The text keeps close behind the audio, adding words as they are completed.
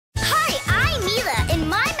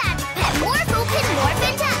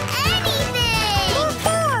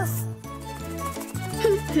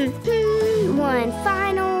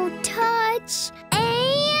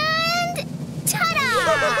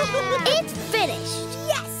It's finished.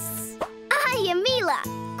 Yes! I am Mila,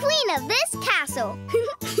 queen of this castle.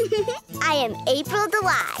 I am April the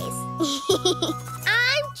Wise.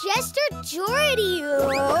 I'm Jester Jordie.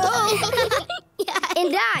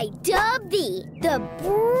 And I dub thee the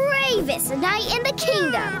bravest knight in the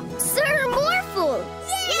kingdom, Sir Morphle.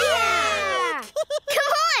 Yeah!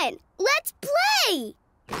 Come on, let's play.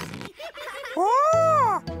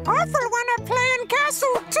 Oh, Orphle wanna play in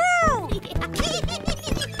castle too.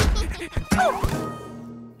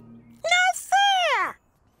 No fair.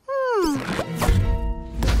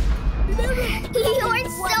 You're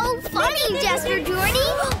so funny, Jester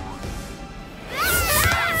Jordie.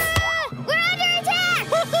 We're under attack.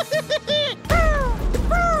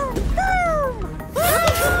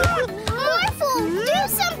 Morphle, do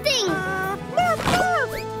something.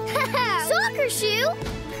 Soccer shoe?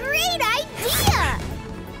 Great idea!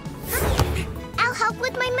 I'll help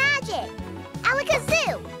with my magic.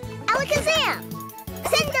 Alakazoo! Alakazam!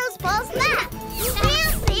 Send those balls back!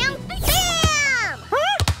 Bam, bam, bam!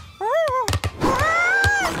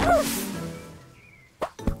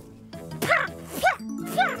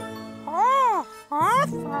 Oh,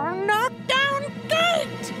 Orphle knocked down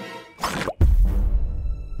gate.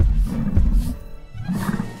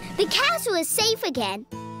 The castle is safe again,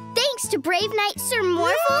 thanks to brave knight Sir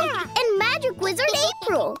Morphle and magic wizard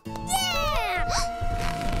April. Yeah!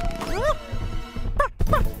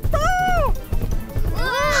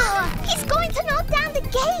 He's going to knock down the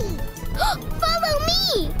gate! Follow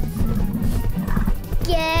me!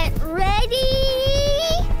 Get ready!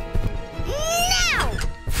 Now!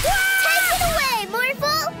 Take it away,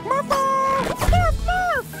 Morphle!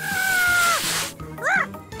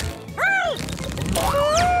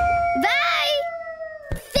 Bye!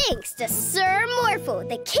 Thanks to Sir Morphle,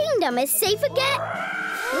 the kingdom is safe again.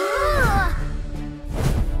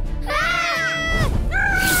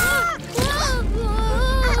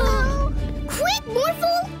 Quick,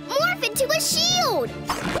 Morphle! Morph into a shield!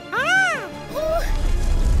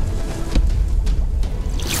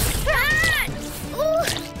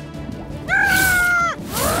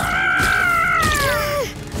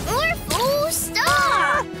 Morphle,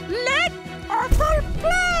 stop! Let Orphle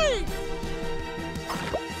play.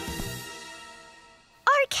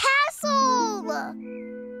 Our castle!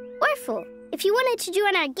 Orphle, if you wanted to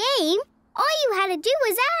join our game, all you had to do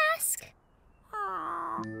was ask.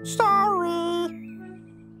 Sorry.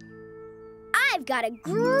 I've got a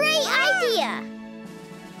great idea!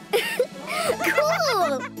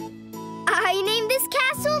 Cool! I named this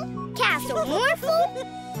castle Castle Morphle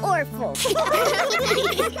Orphle.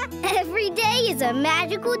 Every day is a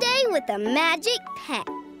magical day with a magic pet.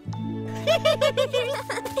 Yay!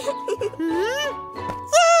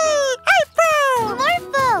 April!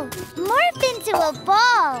 Morphle! Morph into a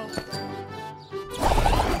ball!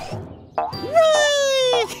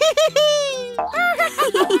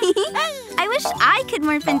 I wish I could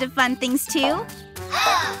morph into fun things too.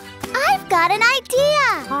 I've got an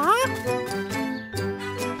idea!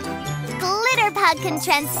 Glitterpug can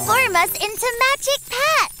transform us into magic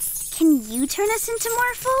pets! Can you turn us into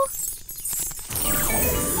Morphle?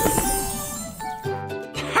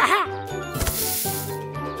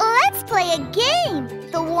 Let's play a game!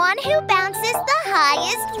 The one who bounces the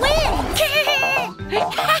highest wins!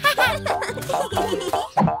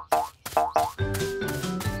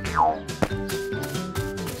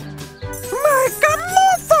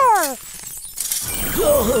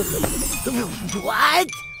 What?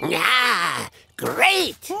 Ah,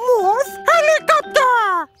 great! Morph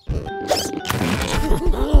helicopter!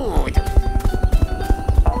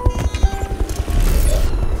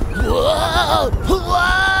 Whoa! Whoa!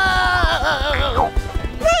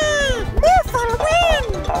 Morphle win!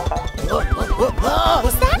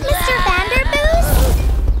 Is that Mr. Vanderboos?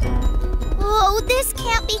 Oh, this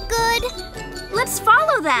can't be good. Let's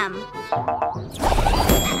follow them.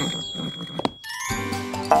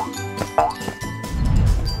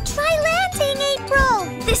 Try landing, April!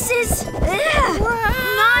 This is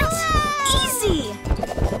not easy.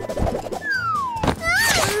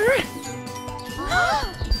 Oh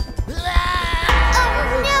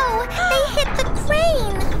no! They hit the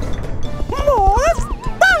crane! Morph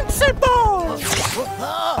bouncy ball!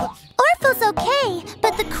 Orphle's okay,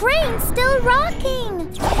 but the crane's still rocking.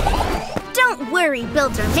 Don't worry,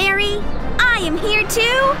 Builder Mary. I am here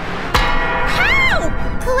to help!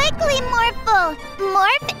 Quickly, Morphle!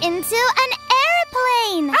 Morph into an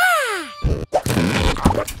airplane!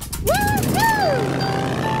 Woohoo!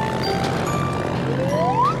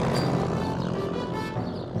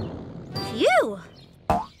 Phew!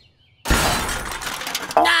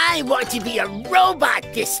 I want to be a robot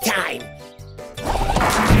this time.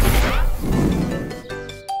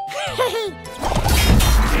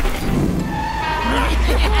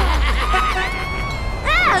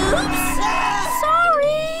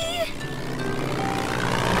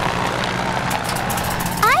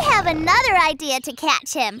 to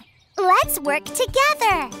catch him. Let's work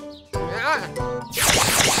together.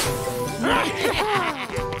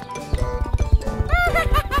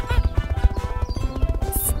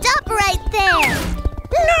 Stop right there.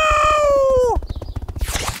 No!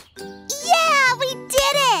 Yeah, we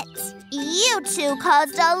did it! You two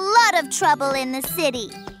caused a lot of trouble in the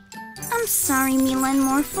city. I'm sorry, Mila and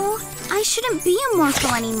Morphle. I shouldn't be a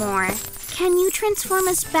Morphle anymore. Can you transform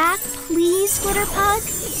us back, please, Glitterpug?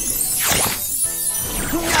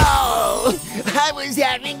 No! I was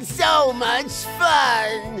having so much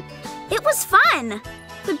fun! It was fun,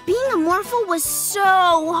 but being a Morphle was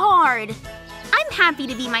so hard. I'm happy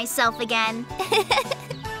to be myself again.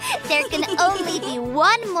 There can only be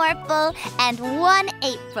one Morphle and one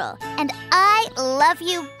April, and I love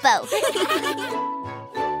you both.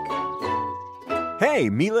 Hey,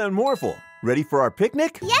 Mila and Morphle, ready for our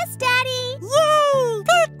picnic? Yes, Daddy! Yay!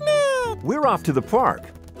 Picnic! We're off to the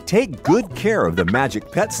park. Take good care of the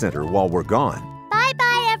Magic Pet Center while we're gone.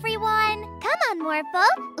 Bye-bye, everyone. Come on, Morphle.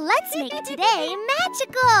 Let's make today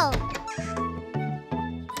magical.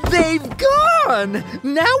 They've gone!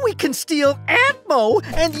 Now we can steal Atmo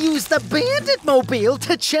and use the Bandit Mobile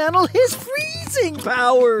to channel his freezing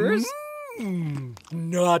powers.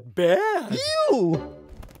 Not bad. You!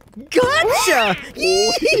 Gotcha!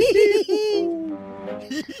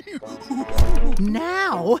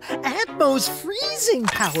 Now, Atmo's freezing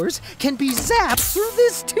powers can be zapped through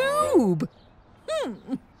this tube.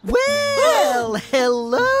 Well,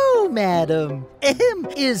 hello, madam.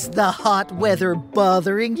 Is the hot weather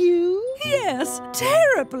bothering you? Yes,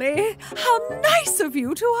 terribly. How nice of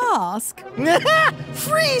you to ask.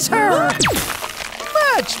 Freeze her!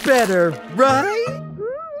 Much better, right?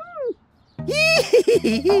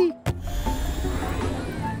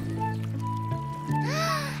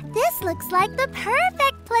 This looks like the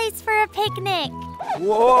perfect place for a picnic.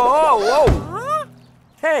 Whoa, whoa!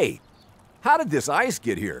 Hey, how did this ice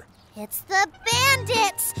get here? It's the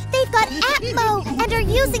Bandits. They've got Atmo and are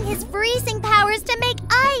using his freezing powers to make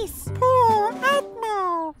ice. Poor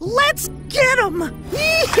Atmo. Let's get him!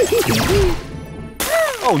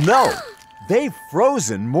 Oh no! They've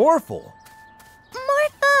frozen Morphle.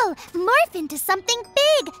 Morphle, morph into something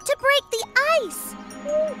big to break the ice.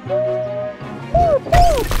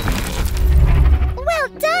 Well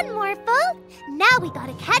done, Morphle. Now we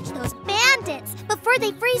gotta catch those bandits before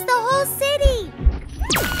they freeze the whole city.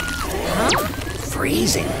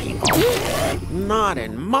 Freezing people? Not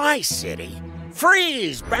in my city.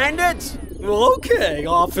 Freeze, bandits! Okay,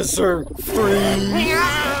 officer. Freeze.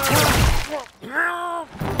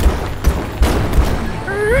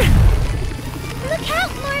 Look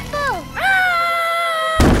out, Morphle!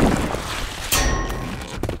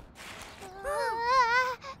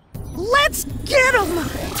 Let's get him!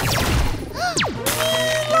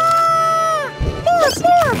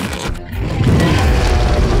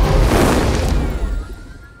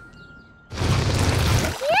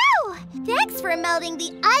 Phew! Thanks for melting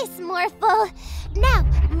the ice, Morphle. Now,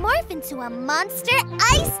 morph into a monster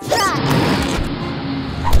ice truck.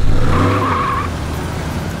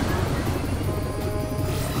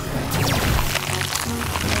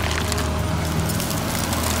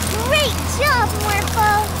 Great job,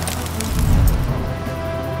 Morphle!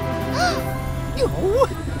 Oh,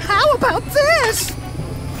 how about this?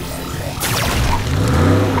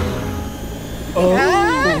 Oh.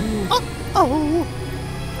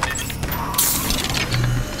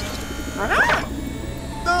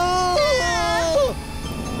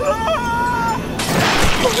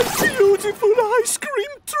 My beautiful ice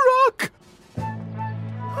cream truck.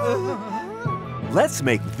 Let's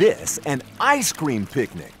make this an ice cream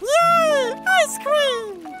picnic. Yay! Ice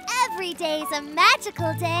cream. Every day's a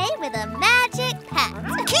magical day with a magic pet.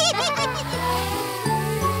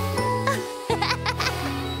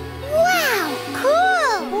 Wow,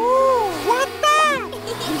 cool! Ooh, what's that?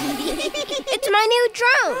 It's my new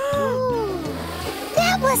drone.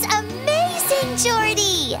 That was amazing,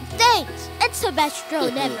 Jordie! Thanks. It's the best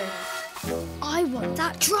drone ever. I want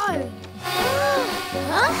that drone.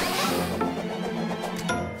 Huh?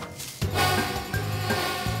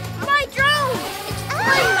 My drone! It's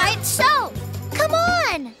flying by itself. Come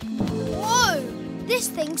on! Whoa! This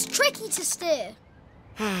thing's tricky to steer.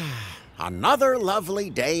 Another lovely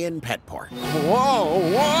day in Petport.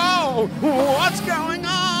 Whoa! What's going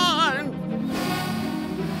on?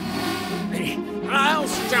 I'll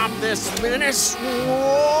stop this menace.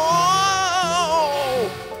 Whoa!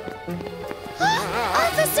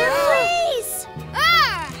 Officer Freeze!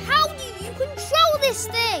 How do you control this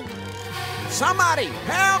thing? Somebody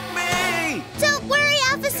help me! Don't worry,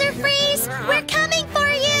 Officer Freeze! We're coming for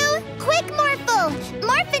you! Quick, Morphle!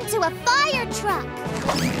 Morph into into a fire truck.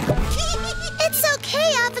 It's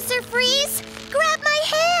okay, Officer Freeze. Grab my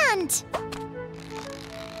hand.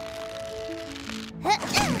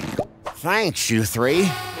 Thanks, you three.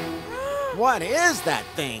 What is that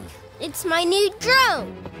thing? It's my new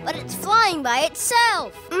drone, but it's flying by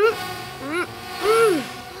itself.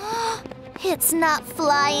 It's not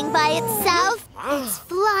flying by itself. It's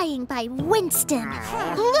flying by Winston.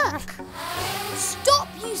 Look! Stop,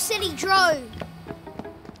 you silly drone!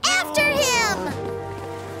 After him!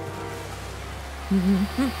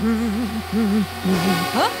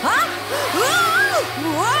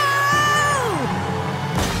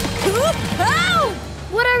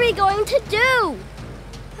 What are we going to do?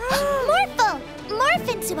 Morphle! Morph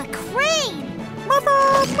into a crane!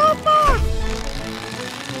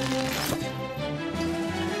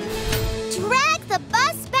 Drag the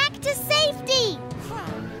bus back to safety!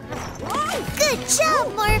 Good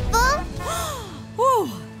job, Morphle!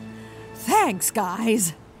 Oh, thanks,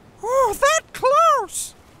 guys. Oh, that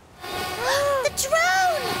close! The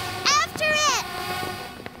drone! After it!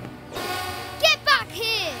 Get back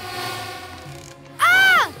here!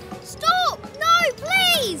 Ah! Stop! No,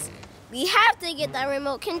 please! We have to get that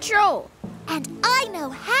remote control. And I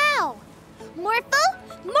know how! Morphle,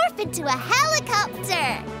 morph into a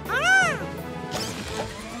helicopter!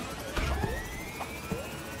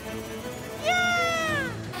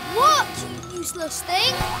 Yeah! What, you useless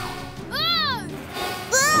thing? Oh!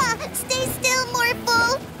 Stay still,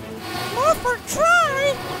 Morphle! Morphle,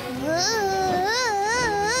 try!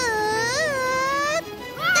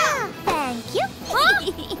 Thank you.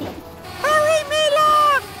 Hurry,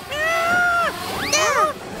 Mila!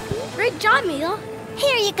 Great job, Mila.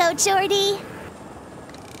 Here you go, Jordie.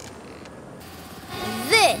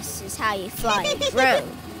 This is how you fly a drone.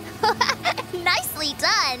 Nicely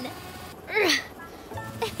done.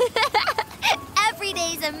 Every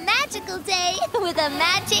day's a magical day with a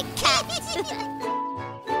magic cat.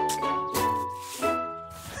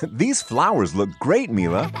 These flowers look great,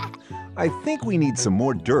 Mila. I think we need some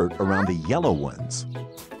more dirt around the yellow ones.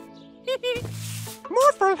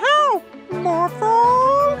 Morphle, help!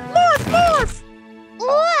 Morphle! Morph!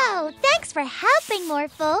 Whoa, thanks for helping,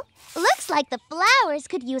 Morphle. Looks like the flowers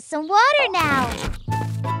could use some water now.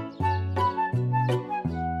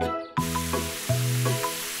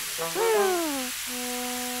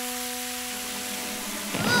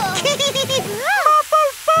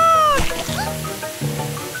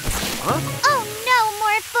 Oh no,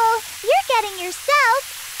 Morphle! You're getting yourself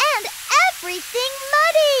and everything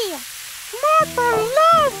muddy! Morphle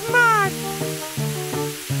loves mud!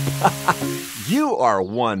 You are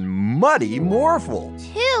one muddy Morphle.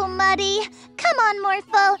 Too muddy. Come on,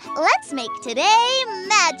 Morphle. Let's make today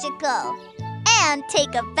magical. And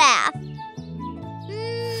take a bath.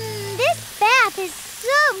 This bath is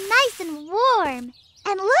so nice and warm.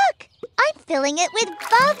 And look, I'm filling it with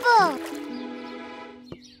bubbles.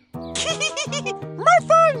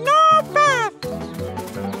 Morphle, no bath!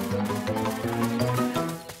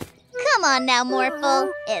 Come on now,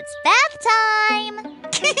 Morphle. It's bath time.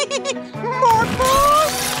 Morphle!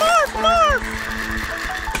 Morph, morph!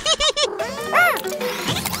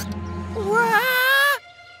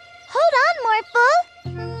 Hold on, Morphle.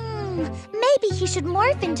 Maybe he should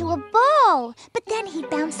morph into a ball, but then he'd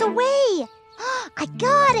bounce away. I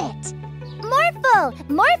got it. Morphle,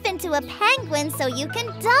 morph into a penguin so you can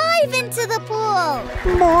dive into the pool.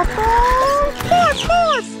 Morphle! Morph,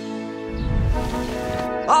 morph!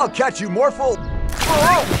 I'll catch you, Morphle.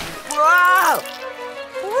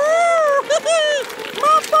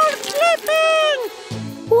 Morphle slipping!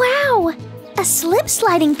 Wow! A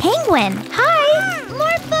slip-sliding penguin. Hi!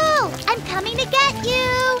 Morphle, I'm coming to get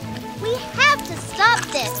you. We have to stop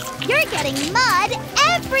this. You're getting mud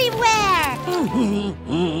everywhere.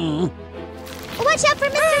 Watch out for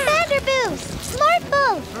Mr. Vanderboost.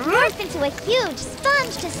 Morphle, morph into a huge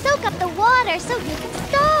sponge to soak up the water so you can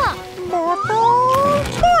stop. Morphle!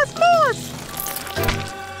 Morph, morph!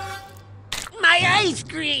 My ice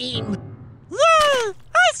cream! Yay!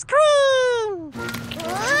 Ice cream!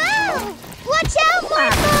 Whoa! Watch out,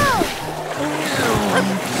 Morphle!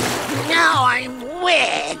 Now I'm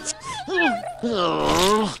wet!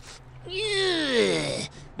 Oh. Ugh.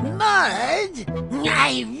 Mud?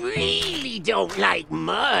 I really don't like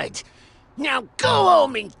mud. Now go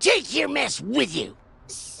home and take your mess with you.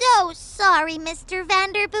 So sorry, Mr.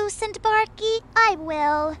 Vanderboost and Barky. I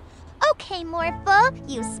will. Okay, Morphle,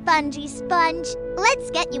 you spongy sponge. Let's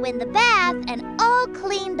get you in the bath and all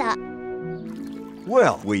cleaned up.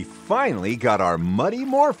 Well, we finally got our muddy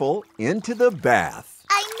Morphle into the bath.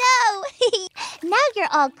 I know! Now you're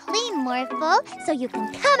all clean, Morphle, so you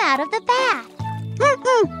can come out of the bath.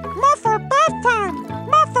 Morphle bath time!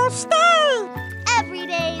 Morphle stay! Every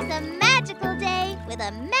day's a magical day with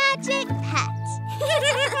a magic pet.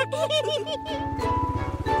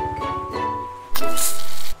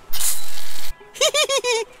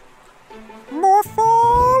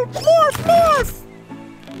 Morphle! Morph, morph!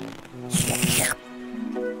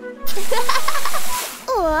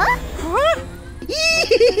 Huh?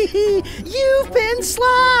 You've been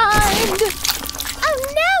slimed! Oh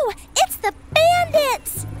no! It's the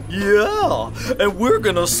bandits! Yeah, and we're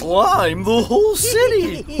gonna slime the whole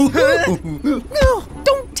city. No,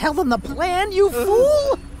 don't tell them the plan, you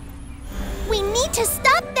fool! We need to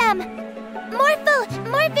stop them! Morphle,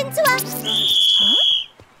 morph into a...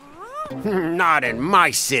 Not in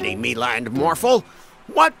my city, Mila and Morphle.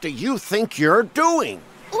 What do you think you're doing?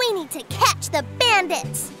 We need to catch the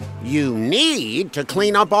bandits! You need to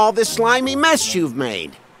clean up all this slimy mess you've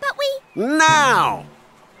made. But we... Now!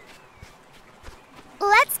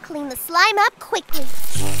 Let's clean the slime up quickly.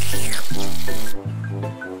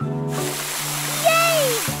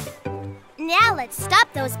 Yay! Now let's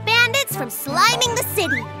stop those bandits from sliming the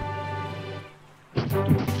city.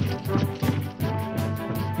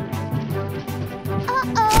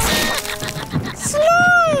 Uh-oh.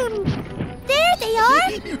 Slime! There they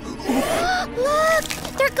are! Look!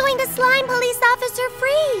 They're going to slime Police Officer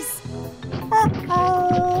Freeze!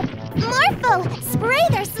 Uh-oh! Morphle, spray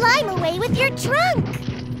their slime away with your trunk!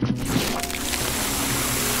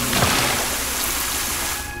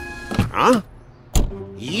 Huh?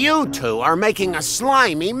 You two are making a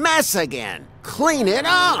slimy mess again. Clean it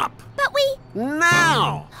up! But we...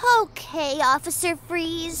 Now! Okay, Officer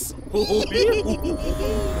Freeze.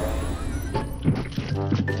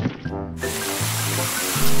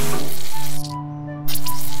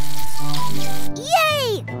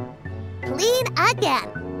 Yay! Clean again.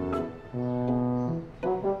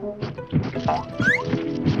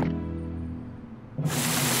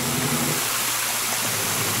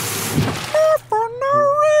 For no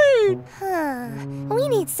read. We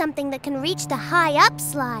need something that can reach the high-up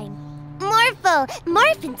slime. Morphle,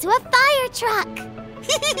 morph into a fire truck.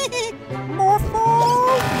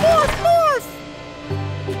 Morphle! Morph, morph!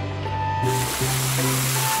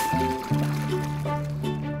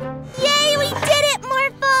 Yay, we did it,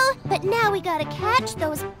 Morphle! But now we gotta catch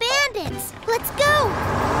those bandits. Let's go!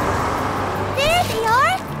 There they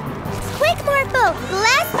are! Quick, Morphle!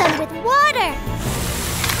 Blast them with water!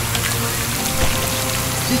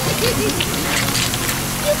 You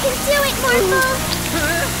can do it, Morphle!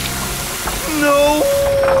 No!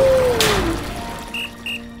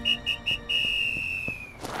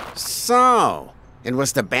 So, it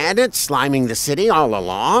was the bandits sliming the city all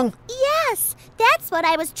along? Yes, that's what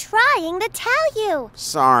I was trying to tell you.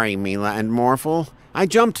 Sorry, Mila and Morphle. I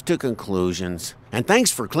jumped to conclusions. And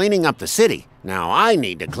thanks for cleaning up the city. Now I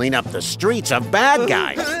need to clean up the streets of bad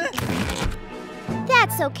guys.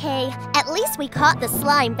 That's okay. At least we caught the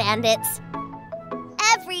slime bandits.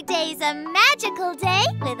 Every day's a magical day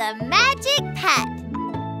with a magic pet.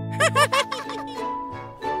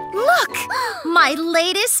 Look! My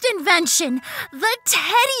latest invention, the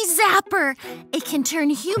Teddy Zapper. It can turn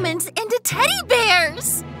humans into teddy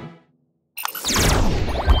bears.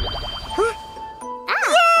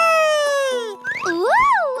 Yay! Woo!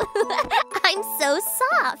 I'm so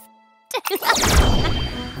soft.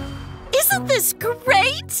 Isn't this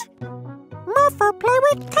great? Morphle, play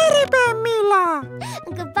with Teddy Bear, Mila.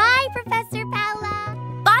 Goodbye, Professor Paula.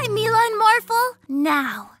 Bye, Mila and Morphle.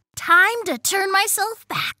 Now, time to turn myself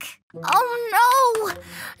back. Oh no!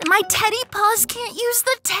 My teddy paws can't use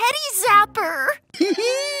the Teddy Zapper.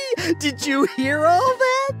 Did you hear all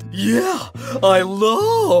that? Yeah, I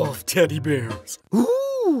love teddy bears.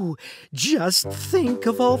 Ooh, just think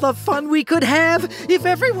of all the fun we could have if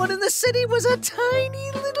everyone in the city was a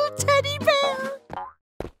tiny little teddy bear.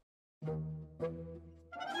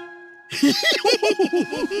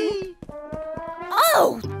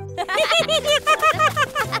 Oh!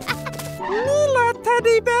 Mila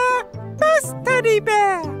teddy bear, best teddy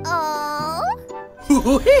bear. Oh.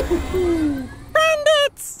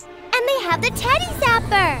 Bandits! And they have the Teddy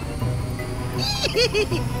Zapper.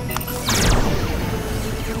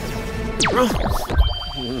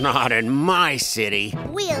 Not in my city.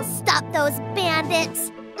 We'll stop those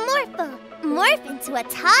bandits. Morphle, morph into a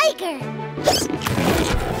tiger.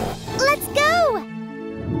 Let's go.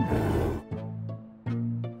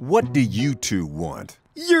 What do you two want?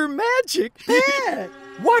 Your magic pet.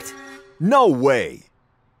 What? No way.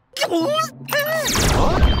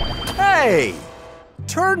 Hey!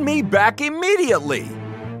 Turn me back immediately.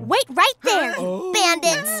 Wait right there,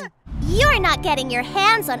 bandits. You're not getting your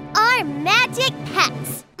hands on our magic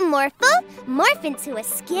pets. Morphle, morph into a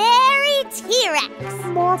scary T-Rex.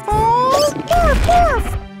 Morphle, morph,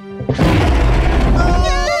 morph.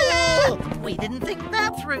 We didn't think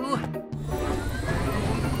that through.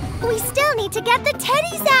 We still need to get the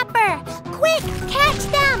teddy zapper. Quick, catch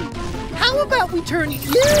them. How about we turn you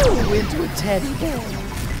into a teddy bear?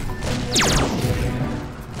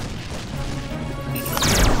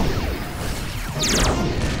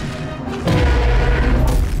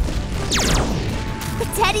 The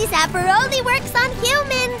teddy zapper only works on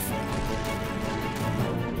humans.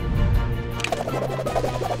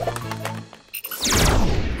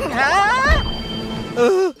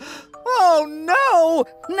 Oh no!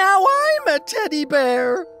 Now I'm a teddy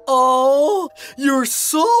bear! Oh, you're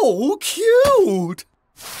so cute!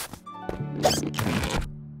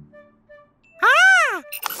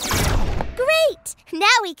 Great! Now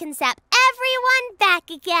we can zap everyone back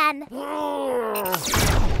again.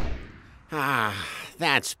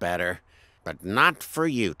 That's better. But not for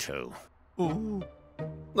you two.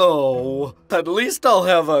 Oh, at least I'll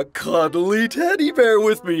have a cuddly teddy bear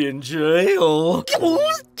with me in jail.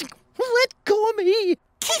 Let go of me.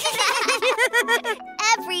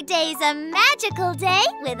 Every day's a magical day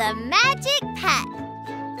with a magic pet.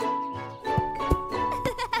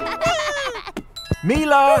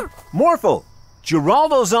 Mila, Morphle,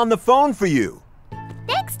 Geraldo's on the phone for you.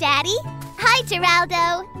 Thanks, Daddy. Hi,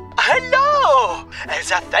 Geraldo. Hello!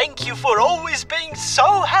 As a thank you for always being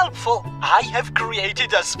so helpful, I have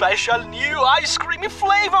created a special new ice cream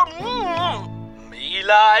flavor.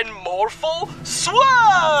 Mila and Morphle Swirl!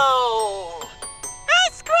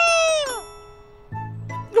 Ice cream!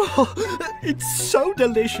 Oh, it's so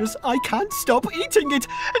delicious, I can't stop eating it.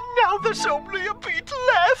 And now there's only a bit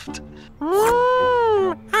left.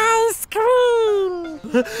 Ice cream.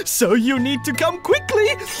 So you need to come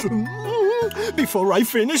quickly before I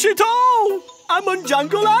finish it all. I'm on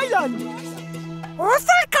Jungle Island.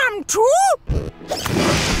 Orphle come too?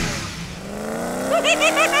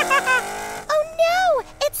 Oh no,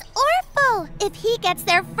 it's Orphle. If he gets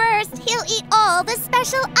there first, he'll eat all the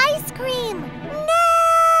special ice cream.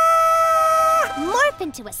 Morph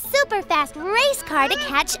into a super fast race car to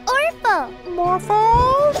catch Orphle.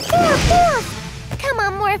 Morphle, morph, morph. Come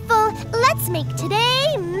on, Morphle. Let's make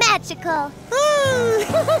today magical.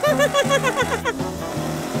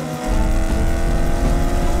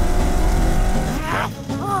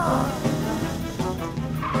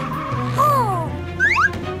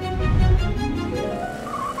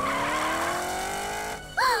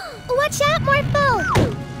 Watch out, Morphle.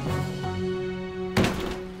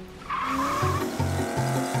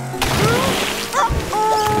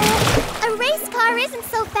 A race car isn't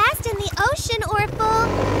so fast in the ocean, Orphle.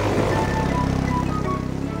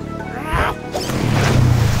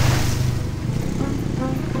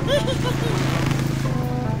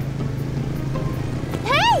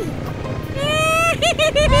 Hey!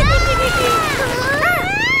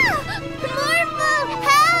 Morphle,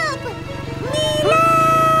 help! Mila!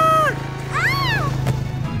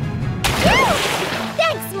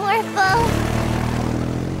 Thanks, Morphle.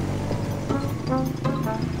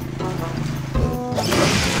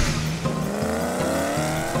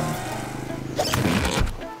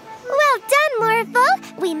 Well done, Morphle.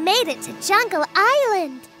 We made it to Jungle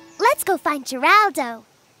Island. Let's go find Geraldo.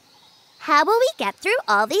 How will we get through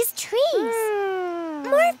all these trees?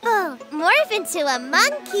 Morphle, morph into a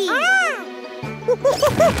monkey.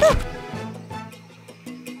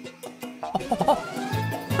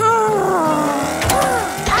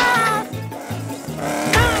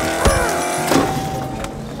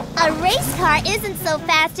 A race car isn't so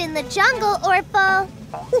fast in the jungle, Orphle.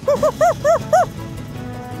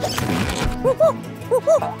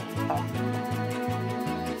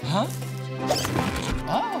 Huh?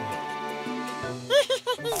 Oh.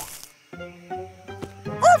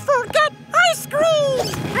 Orphle got ice cream.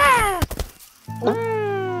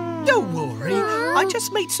 Don't worry, I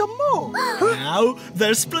just made some more. Now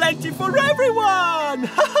there's plenty for everyone.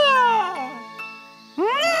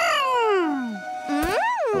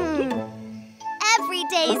 Every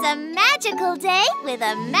day's a magical day with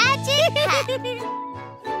a magic pet.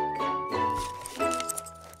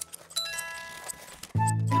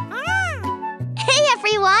 Hey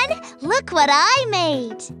everyone! Look what I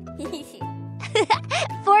made!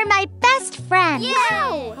 For my best friend!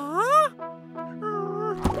 Yay!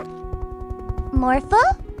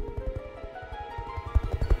 Morphle?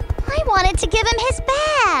 I wanted to give him his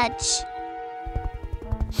badge!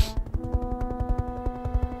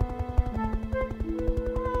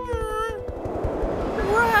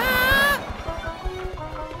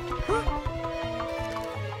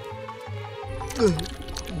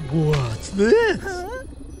 What's this?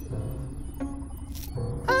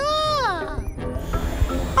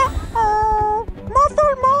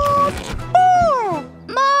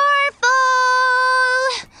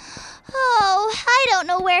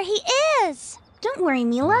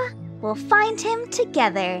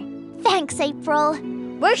 together. Thanks, April.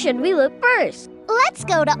 Where should we look first? Let's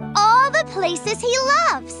go to all the places he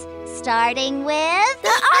loves, starting with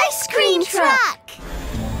the ice cream truck.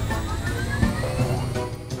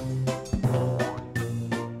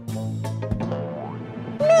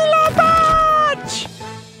 Mila badge!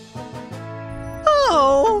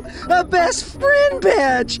 Oh, a best friend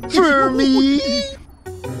badge for me.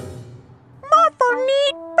 Morphle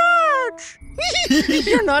need badge!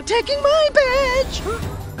 You're not taking my badge.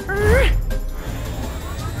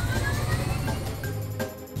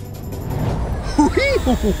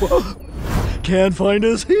 Can't find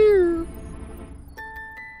us here.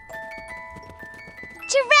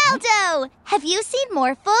 Geraldo! Have you seen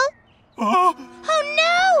Morphle? Oh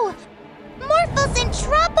no! Morphle's in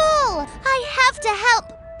trouble! I have to help.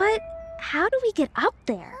 But how do we get up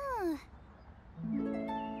there?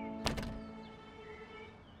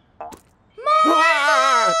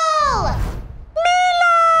 Morphle!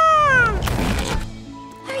 Mila!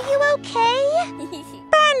 Are you okay?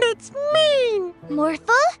 Bandits mean!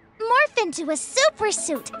 Morphle, morph into a super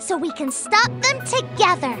suit so we can stop them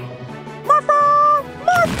together. Morphle!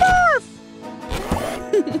 Morph, morph!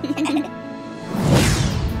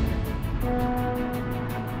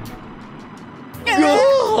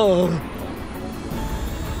 Oh.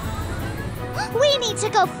 We need to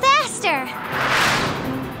go faster.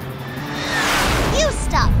 You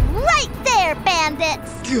stop right there,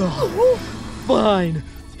 bandits. Fine.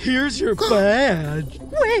 Here's your badge.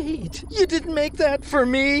 Wait, you didn't make that for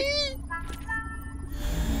me?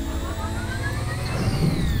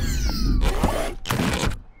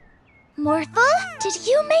 Morphle, did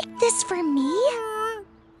you make this for me?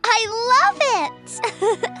 I love it!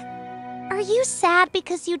 Are you sad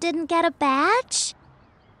because you didn't get a badge?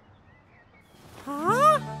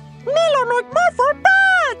 Huh? Mila make Morphle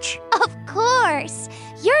badge! Of course!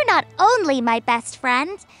 You're not only my best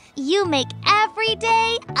friend, you make every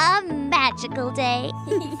day a magical day.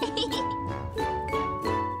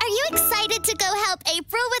 Are you excited to go help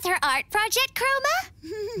April with her art project, Chroma?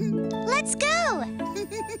 Let's go!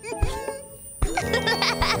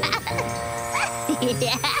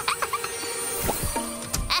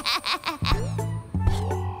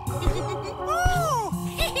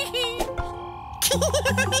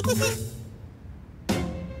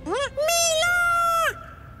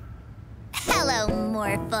 Hello,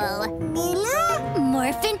 Morphle. Mila?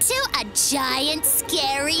 Morph into a giant,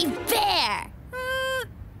 scary bear.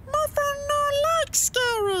 Morphle no like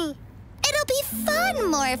scary. It'll be fun,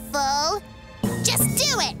 Morphle. Just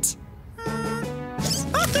do it.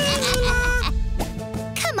 Okay, Mila.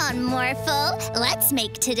 Come on, Morphle. Let's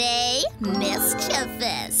make today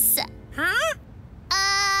mischievous. Huh?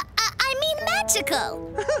 I mean magical.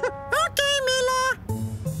 Okay, Mila.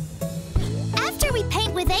 After we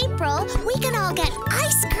paint with April, we can all get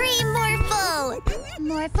ice cream, Morphle.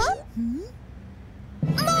 Morphle?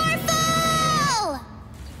 Morphle!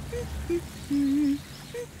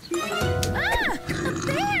 Ah, a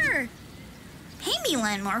bear! Hey, Mila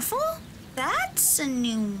and Morphle. That's a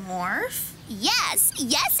new morph. Yes,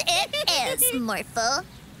 it is, Morphle.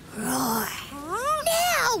 Roar.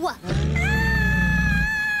 Now!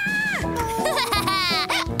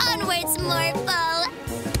 Onwards, Morphle.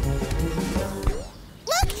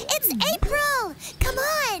 Look, it's April. Come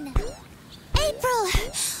on. April,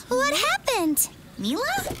 what happened?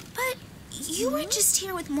 Mila? But you were just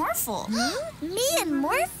here with Morphle. Me and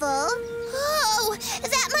Morphle? Oh,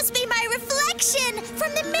 that must be my reflection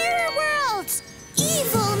from the mirror world.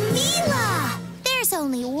 Evil Mila. There's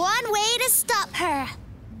only one way to stop her.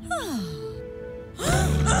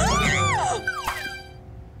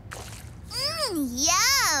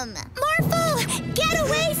 Yum! Morphle, get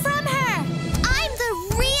away from her! I'm the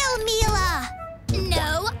real Mila!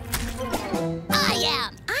 No, I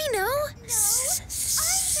am. I know.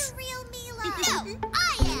 I'm the real Mila. No, I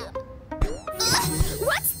am.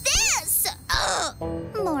 What's this?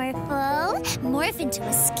 Morphle, morph into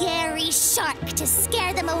a scary shark to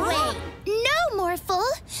scare them away. No,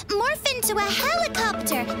 Morphle, morph into a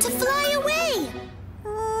helicopter to fly away.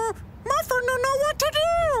 Morphle don't know what to do.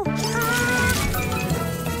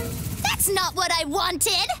 That's not what I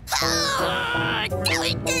wanted!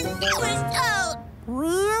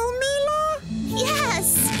 Real Mila?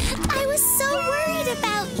 Yes! I was so worried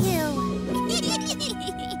about you!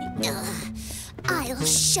 I'll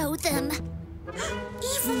show them.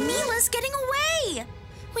 Evil Mila's getting away!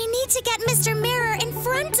 We need to get Mr. Mirror in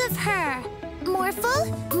front of her. Morphle,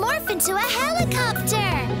 morph into a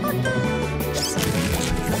helicopter!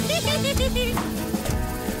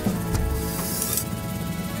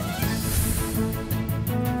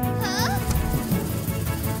 Huh?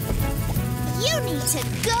 You need to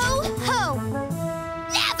go home.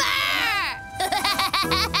 Never!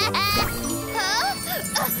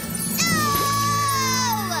 No!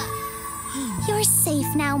 You're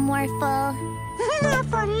safe now, Morphle.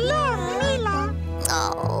 For long, Mila.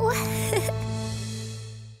 Oh.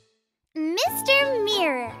 Mr.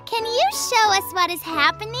 Mirror, can you show us what is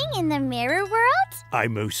happening in the mirror world? I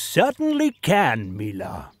most certainly can,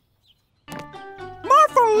 Mila.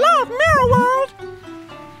 Morphle love Mirror World.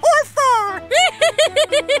 Orphle!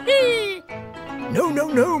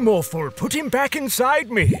 No, Morphle. Put him back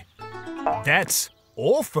inside me. That's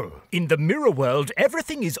awful. In the mirror world,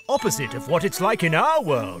 everything is opposite of what it's like in our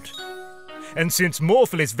world. And since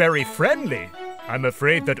Morphle is very friendly, I'm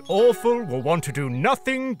afraid that Orphle will want to do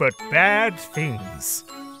nothing but bad things.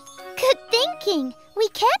 Good thinking. We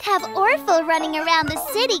can't have Orphle running around the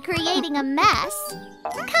city creating a mess.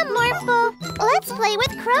 Come, Morphle. Let's play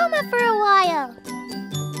with Chroma for a while.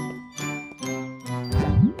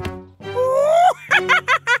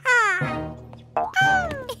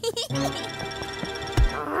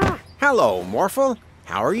 Hello, Morphle.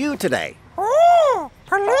 How are you today? Oh,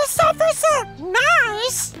 police officer,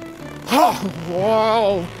 nice. Oh,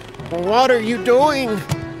 whoa. What are you doing?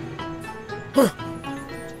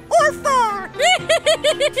 Orphle!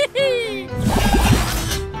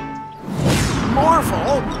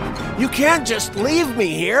 Morphle, you can't just leave me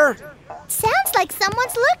here. Sounds like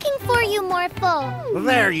someone's looking for you, Morphle.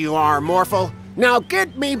 There you are, Morphle. Now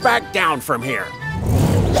get me back down from here.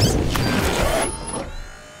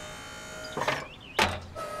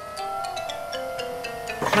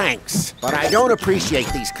 Thanks, but I don't appreciate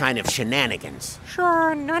these kind of shenanigans.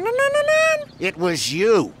 Sure, no. It was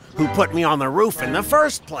you who put me on the roof in the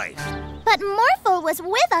first place. But Morphle was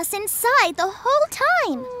with us inside the whole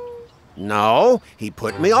time. No, he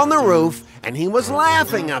put me on the roof and he was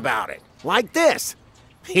laughing about it, like this.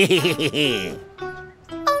 Oh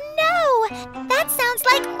no! That sounds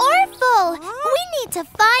like Orphle! We need to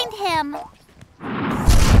find him.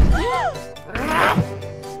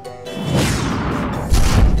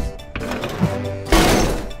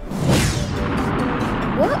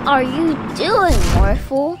 What are you doing,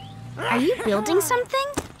 Morphle? Are you building something?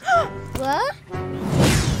 What?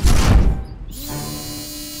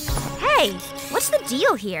 Hey, what's the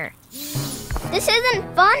deal here? This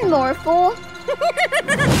isn't fun, Morphle.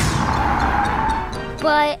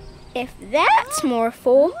 But if that's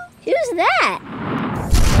Morphle, who's that?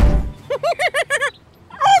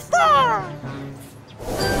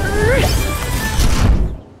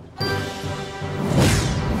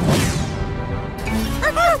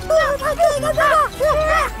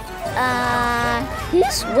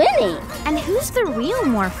 Who's winning? And who's the real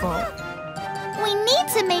Morphle? We need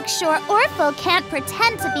to make sure Orphle can't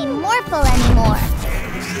pretend to be Morphle anymore.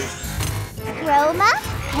 Chroma,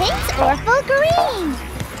 paint Orphle green.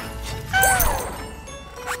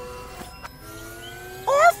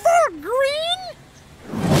 Orphle green?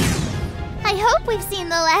 I hope we've seen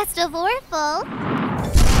the last of Orphle.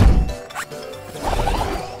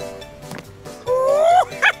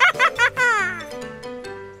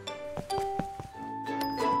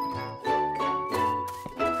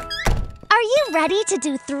 Are you ready to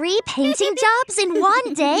do 3 painting jobs in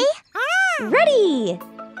one day? Ready!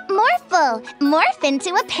 Morphle, morph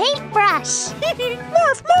into a paintbrush.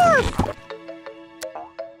 Morph!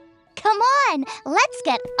 Come on, let's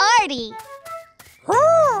get arty.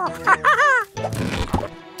 No!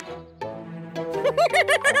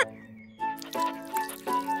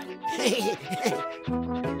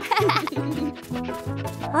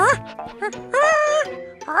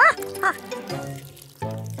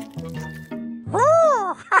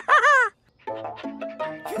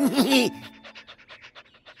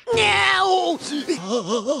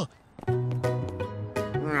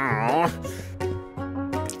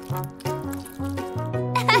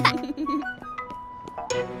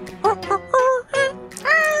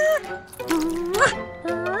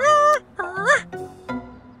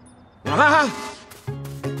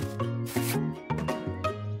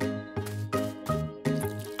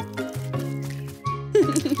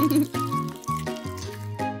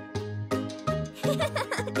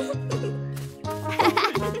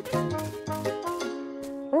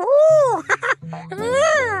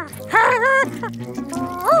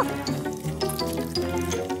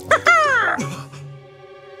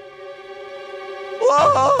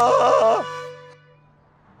 Whoa!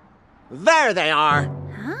 There they are.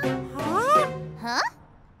 Huh?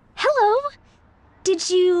 Hello. Did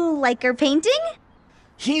you like our painting?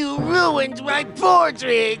 You ruined my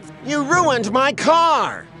portrait! You ruined my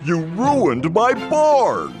car. You ruined my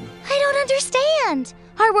barn. I don't understand.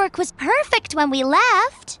 Our work was perfect when we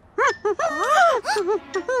left.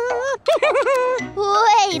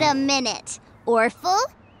 Wait a minute. Orphle,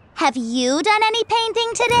 have you done any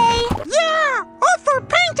painting today? Yeah, Orphle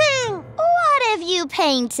painting! What have you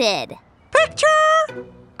painted? Picture,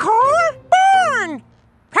 car, barn.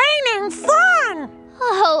 Painting fun!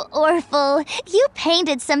 Oh, Orphle, you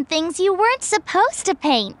painted some things you weren't supposed to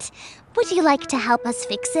paint. Would you like to help us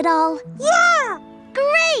fix it all? Yeah!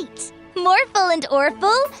 Great! Morphle and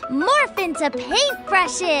Orphle, morph into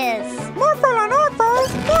paintbrushes! Morphle and Orphle,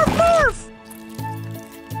 morph, morph!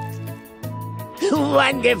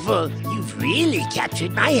 Wonderful! You've really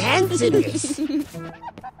captured my hands in this.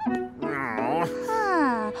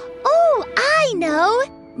 Oh, I know!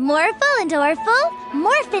 Morphle and Orphle,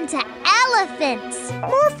 morph into elephants!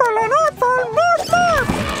 Morphle and Orphle, morph, morph!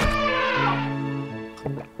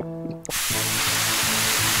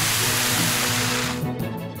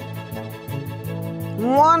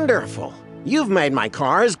 Wonderful! You've made my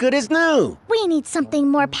car as good as new. We need something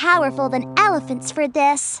more powerful than elephants for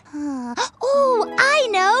this. Oh, I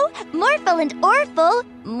know! Morphle and Orphle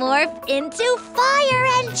morph into fire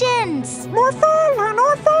engines! Morphle and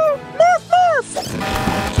Orphle, morph, morph!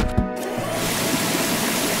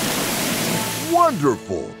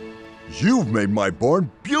 Wonderful! You've made my barn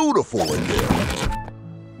beautiful again.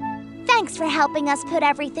 Thanks for helping us put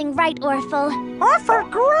everything right, Orphle. Orphle,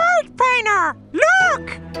 great painter!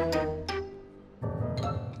 Look!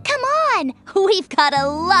 Come on! We've got a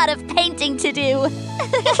lot of painting to do.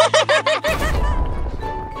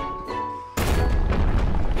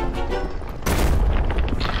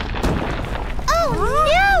 Oh,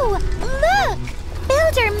 no! Look!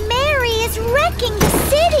 Builder Mary is wrecking the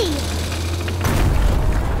city!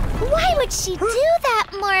 Why would she do that,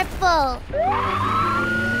 Morphle?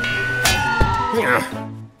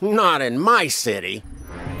 Not in my city.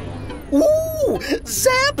 Ooh!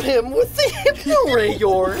 Zap him with the hypno-ray,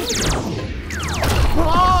 yours!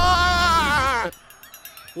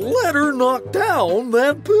 Let her knock down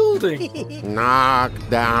that building. Knock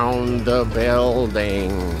down the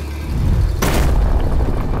building.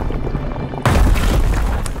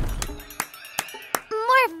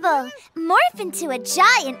 Morphle, morph into a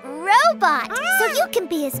giant robot so you can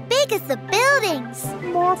be as big as the buildings.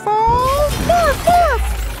 Morphle, morph,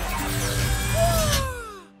 morph!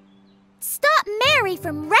 Stop Mary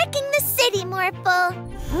from wrecking the city, Morphle.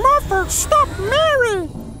 Morphle, stop Mary!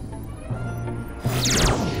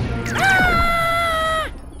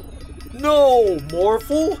 No,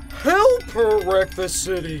 Morphle! Help her wreck the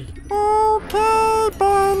city! Okay,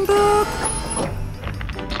 Bandit!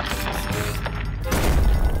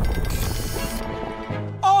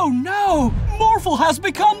 Oh no! Morphle has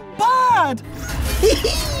become bad!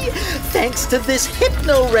 Thanks to this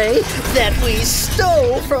hypno-ray that we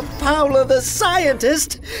stole from Paula the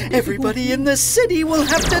scientist, everybody in the city will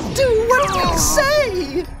have to do what we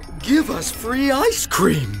say! Give us free ice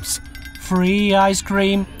creams! Free ice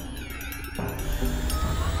cream?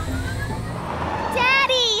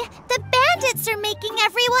 Daddy, the bandits are making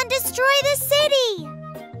everyone destroy the city.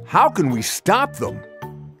 How can we stop them?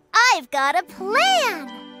 I've got a plan.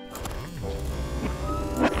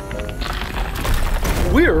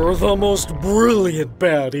 We're the most brilliant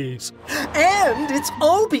baddies. And it's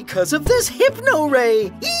all because of this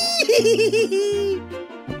hypno-ray.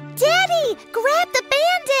 Daddy, grab the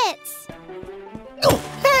bandits. Oh,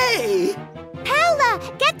 hey! Paula,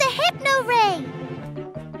 get the hypno-ray.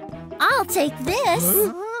 I'll take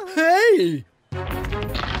this. Hey!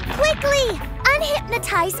 Quickly,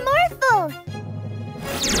 unhypnotize Morphle.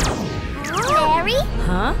 Mary?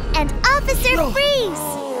 Huh? And Officer Freeze.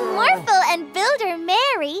 Morphle and Builder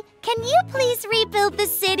Mary, can you please rebuild the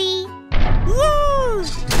city? Yay!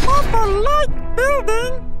 Morphle like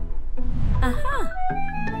building! Uh-huh.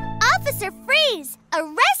 Officer Freeze,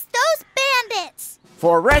 arrest those bandits!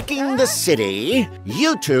 For wrecking the city,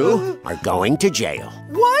 you two are going to jail.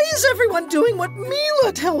 Why is everyone doing what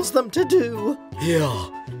Mila tells them to do? Yeah,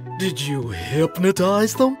 did you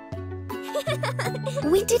hypnotize them?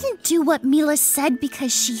 We didn't do what Mila said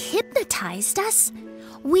because she hypnotized us.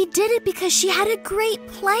 We did it because she had a great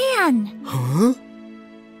plan. Huh?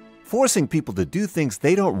 Forcing people to do things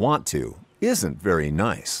they don't want to isn't very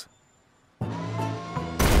nice.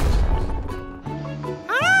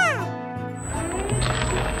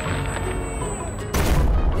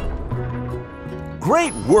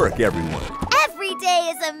 Great work, everyone. Every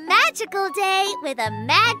day is a magical day with a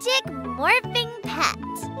magic morphing pet.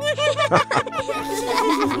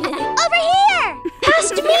 Over here!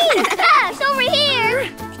 Past me! Fast, over here!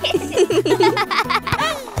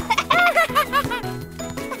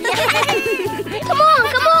 Come on,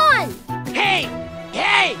 come on! Hey!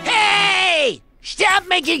 Hey! Hey! Stop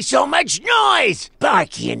making so much noise?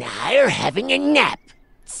 Barky and I are having a nap.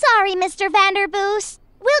 Sorry, Mr. Vanderboos.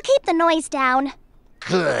 We'll keep the noise down.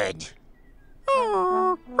 Good.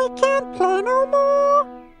 Oh, we can't play no more.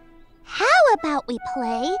 How about we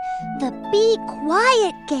play the Be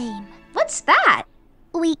Quiet game? What's that?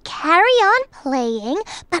 We carry on playing,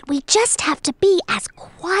 but we just have to be as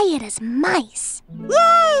quiet as mice.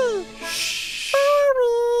 Yay!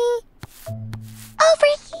 Sorry.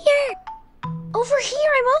 Over here. Over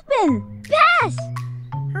here, I'm open. Yes!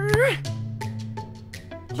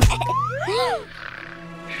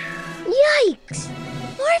 Yikes!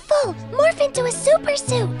 Morphle, morph into a super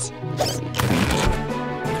suit.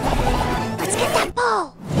 Let's get that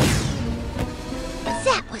ball.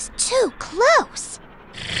 That was too close.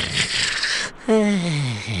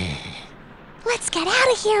 Let's get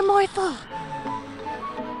out of here, Morphle.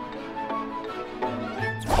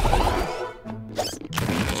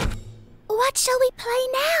 What shall we play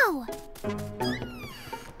now?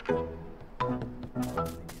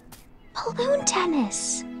 Balloon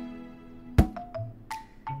tennis.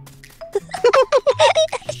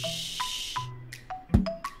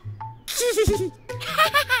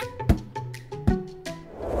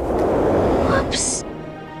 Whoops.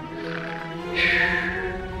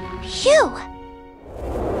 Phew.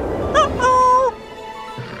 Uh-oh.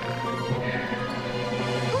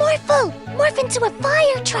 Morphle, morph into a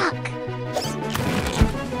fire truck.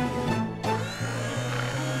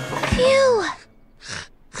 Phew.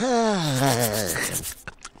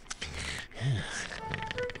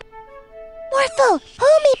 Morphle,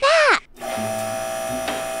 pull me back.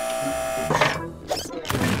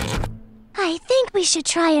 I think we should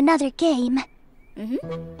try another game.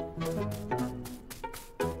 Morphle,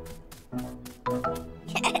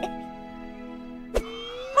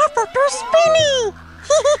 go spinny.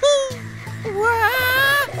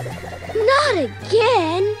 Not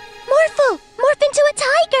again. Morphle, morph into a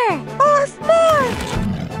tiger. Morph, morph.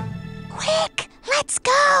 Quick, let's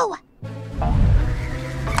go.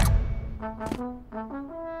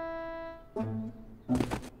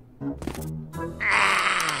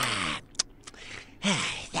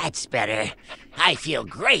 That's better. I feel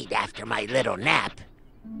great after my little nap.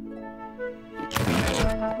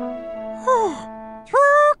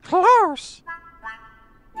 Too close.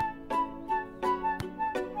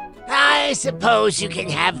 I suppose you can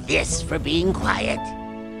have this for being quiet.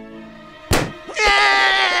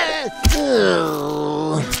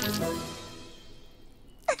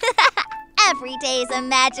 Every day's a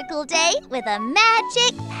magical day with a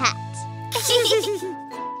magic pet.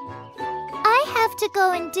 I have to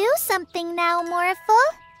go and do something now, Morphle.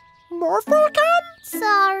 Morphle come?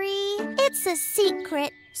 Sorry, it's a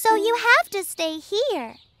secret, so you have to stay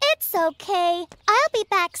here. It's okay. I'll be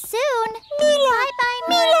back soon. Mila! Bye-bye,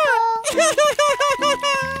 Morphle.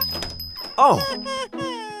 Oh!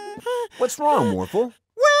 What's wrong, Morphle?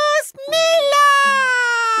 Where's Mila?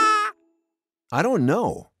 I don't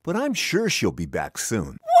know, but I'm sure she'll be back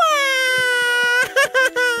soon.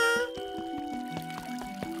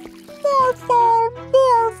 Morphle,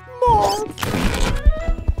 morph, morph.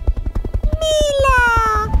 Mila!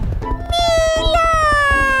 Mila!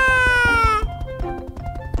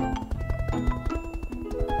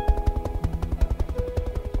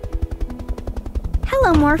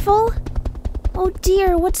 Hello, Morphle. Oh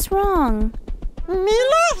dear, what's wrong?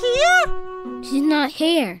 Mila here? She's not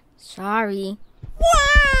here. Sorry.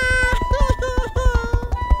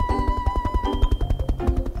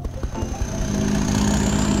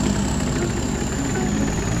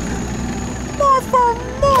 Morph,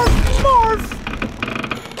 morph, morph.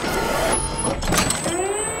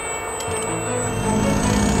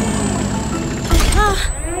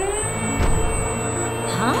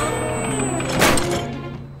 Huh?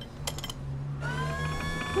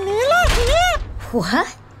 Mila here? What?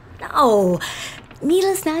 No,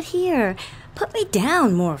 Mila's not here. Put me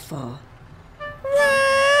down, Morphle.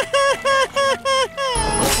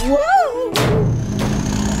 Whoa!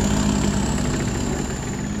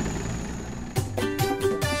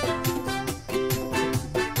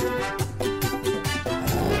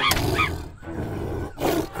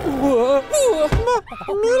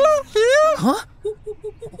 Mila here? Huh?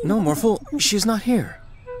 No, Morphle, she's not here.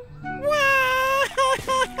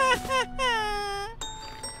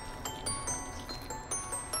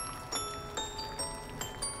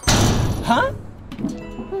 Huh?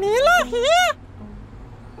 Mila here?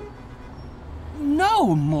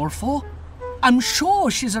 No, Morphle. I'm sure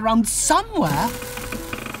she's around somewhere.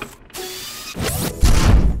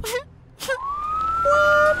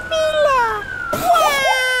 Mila!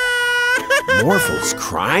 Morphle's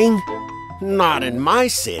crying? Not in my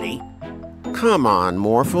city. Come on,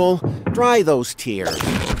 Morphle. Dry those tears.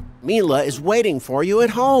 Mila is waiting for you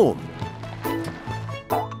at home.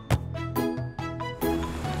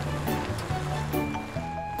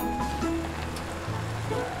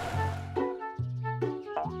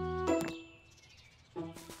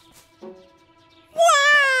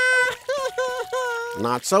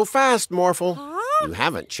 Not so fast, Morphle. You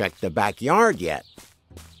haven't checked the backyard yet.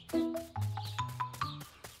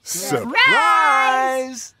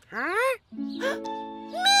 Surprise! Huh?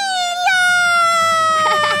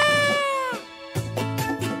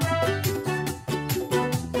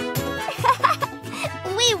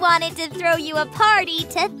 We wanted to throw you a party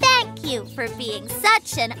to thank you for being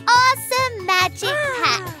such an awesome magic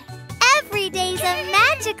pet. Every day's a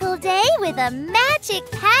magical day with a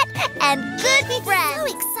magic pet and good friends. So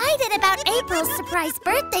excited about April's surprise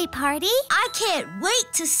birthday party. I can't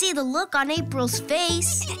wait to see the look on April's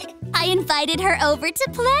face. I invited her over to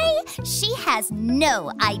play. She has no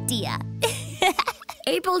idea.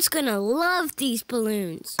 April's gonna love these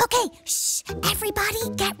balloons. Okay, shh. Everybody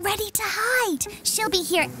get ready to hide. She'll be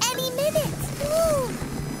here any minute.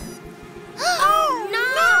 Oh,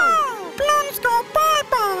 no! Balloons go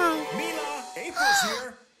bye-bye. Mila, April's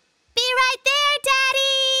here. Be right there,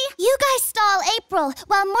 Daddy! You guys stall April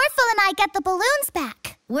while Morphle and I get the balloons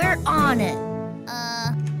back. We're on it.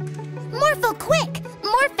 Morphle, quick!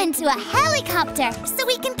 Morph into a helicopter so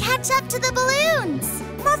we can catch up to the balloons.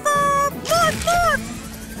 Morphle, morph, morph.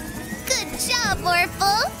 Good job,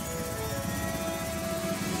 Morphle.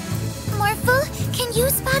 Morphle, can you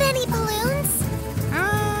spot any balloons?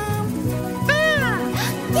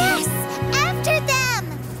 Yes! After them!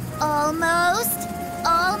 Almost.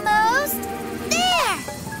 Almost. There!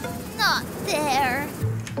 Not there.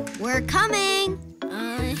 We're coming.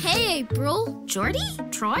 Hey, April. Jordie?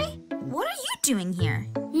 Troy? What are you doing here?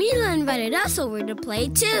 Mila invited us over to play,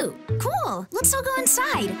 too. Cool. Let's all go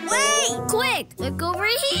inside. Wait! Quick, look over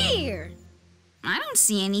here. I don't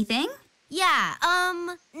see anything. Yeah,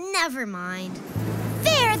 never mind.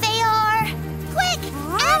 There they are! Quick!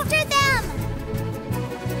 After them!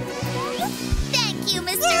 Thank you,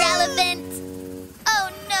 Mr. Elephant! Oh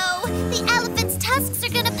no! The elephant's tusks are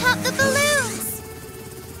gonna pop the balloons!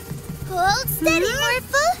 Hold steady,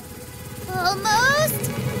 Morphle! Almost!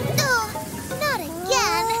 Oh, not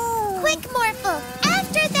again! Quick, Morphle!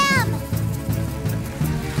 After them!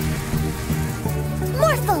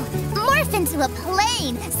 Morphle! Morph into a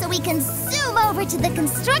plane so we can zoom over to the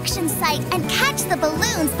construction site and catch the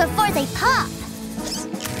balloons before they pop!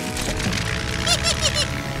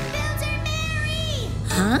 Builder Mary!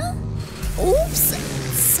 Huh? Oops.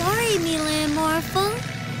 Sorry, Mila and Morphle.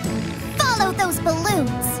 Follow those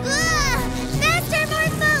balloons! Faster,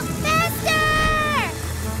 Morphle! Faster!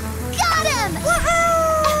 Got him!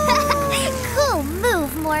 Woohoo! Cool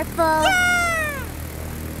move, Morphle. Yeah!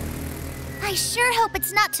 I sure hope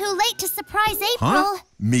it's not too late to surprise April. Huh?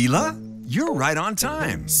 Mila? You're right on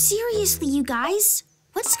time. Seriously, you guys?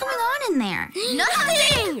 What's going on in there?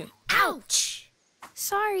 Nothing! Ouch!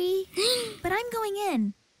 Sorry, but I'm going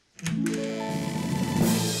in.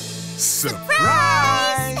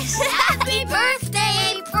 Surprise! Happy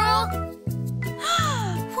birthday, April!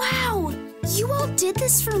 Wow, you all did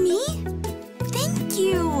this for me? Thank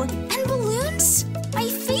you. And balloons? My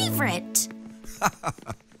favorite.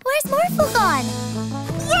 Where's Morphle gone?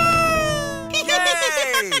 Yay!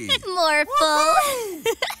 Morphle.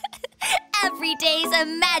 Every day's a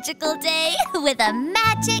magical day with a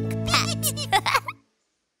magic pet.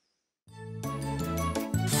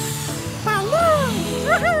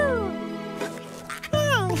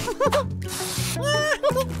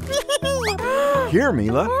 Here,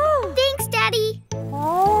 Mila. Thanks, Daddy.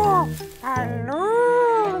 Oh,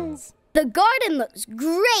 balloons. The garden looks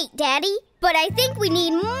great, Daddy, but I think we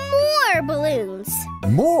need more balloons.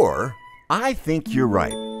 More? I think you're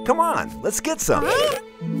right. Come on, let's get some.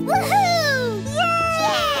 Woohoo!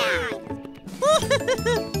 Yeah!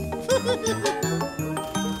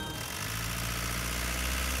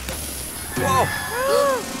 Whoa!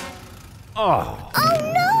 Oh. Oh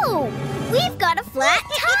no! We've got a flat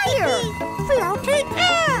tire! Floating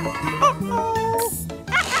air. Uh-oh.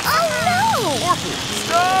 Oh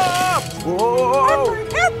Stop! Whoa!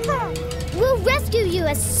 no! We'll rescue you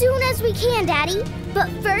as soon as we can, Daddy. But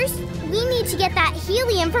first, we need to get that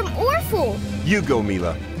helium from Orphle. You go,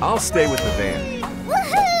 Mila. I'll stay with the van.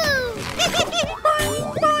 Woohoo!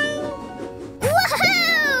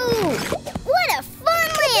 Woohoo! What a fun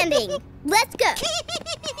landing! Let's go.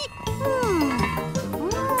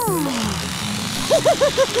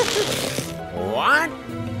 What?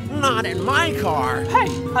 Not in my car. Hey,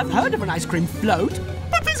 I've heard of an ice cream float,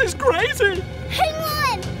 but this is crazy. Hang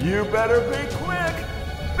on! You better be quick,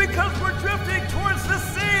 because we're drifting towards the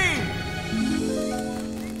sea!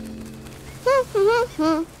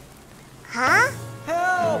 Huh?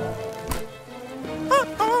 Help!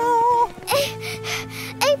 Uh-oh!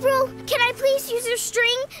 April, can I please use your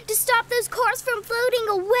string to stop those cars from floating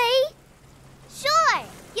away? Sure.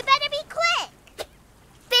 You better be quick.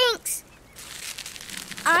 Thanks.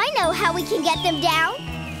 I know how we can get them down.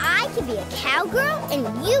 I can be a cowgirl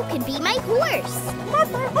and you can be my horse.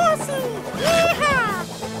 Morphle horsey! Yeehaw!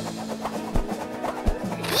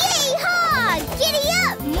 Yeehaw! Giddy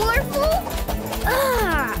up, Morphle!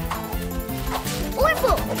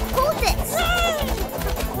 Orphle, hold this.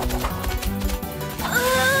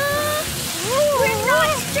 We're not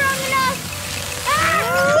strong enough.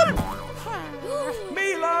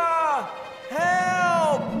 Mila!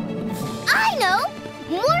 Help! I know!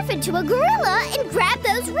 Morph into a gorilla and grab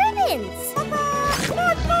those ribbons!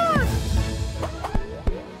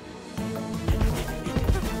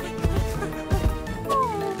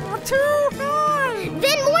 Too high!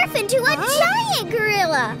 Then morph into a giant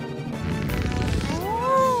gorilla!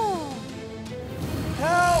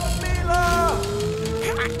 Help, Mila!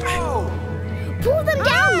 Oh. Pull them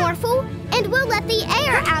down, Morphle, and we'll let the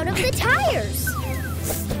air out of the tires!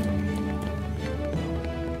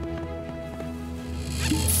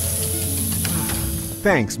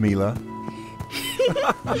 Thanks, Mila.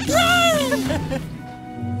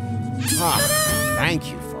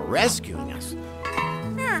 Thank you for rescuing us.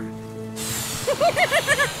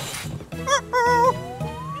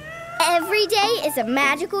 Every day is a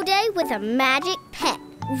magical day with a magic pet.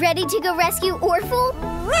 Ready to go rescue Orphle?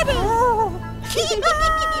 Ready!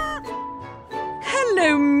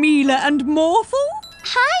 Hello, Mila and Morphle.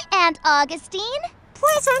 Hi, Aunt Augustine.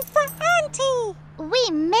 Present for Auntie.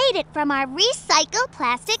 We made it from our recycled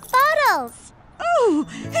plastic bottles. Oh,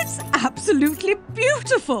 it's absolutely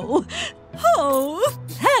beautiful. Oh,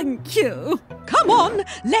 thank you. Come on,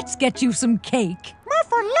 let's get you some cake.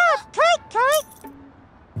 Morphle loves cake.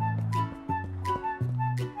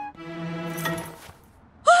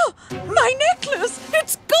 Oh, my necklace!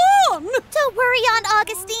 It's gone! Don't worry, Aunt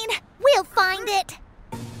Augustine. We'll find it.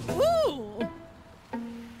 Ooh.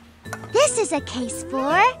 This is a case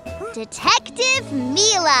for Detective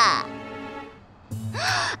Mila.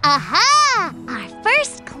 Aha! Our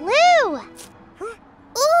first clue.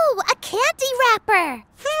 Ooh, a candy wrapper.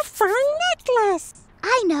 A fine necklace.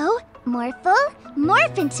 I know. Morphle,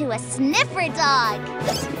 morph into a sniffer dog.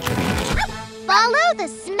 Follow the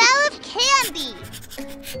smell of candy.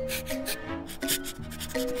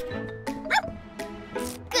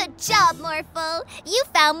 Good job, Morphle. You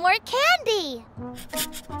found more candy.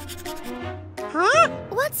 Huh?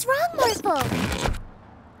 What's wrong, Morphle?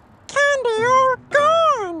 Candy all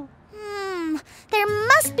gone. There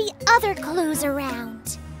must be other clues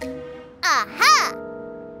around. Aha!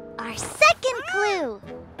 Our second clue.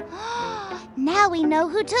 Now we know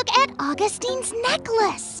who took Aunt Augustine's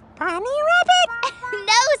necklace. Bunny Rabbit?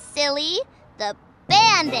 No, silly. The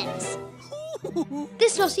Bandits.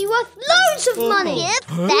 This must be worth loads of money! Give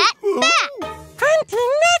that back! Auntie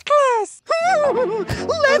necklace!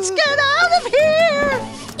 Let's get out of here!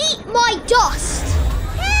 Eat my dust!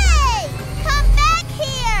 Hey! Come back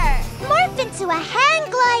here! Morph into a hang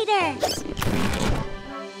glider!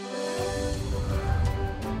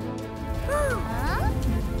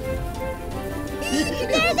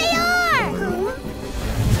 There they are!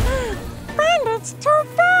 Bandits too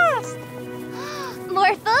fast!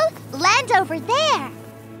 Morphle, land over there!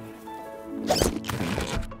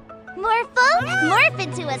 Morphle, morph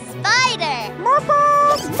into a spider!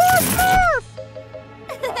 Morphle! Morph!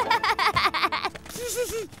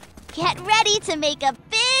 Get ready to make a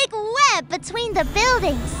big web between the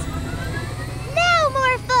buildings! Now,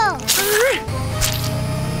 Morphle!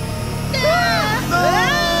 Yay!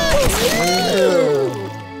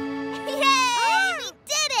 We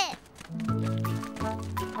did it!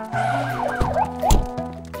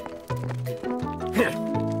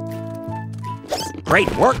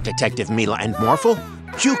 Great work, Detective Mila and Morphle.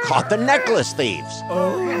 You caught the necklace thieves.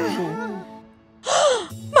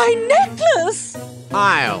 My necklace!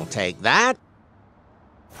 I'll take that.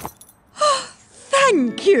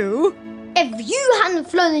 Thank you. If you hadn't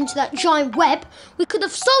flown into that giant web, we could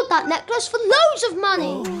have sold that necklace for loads of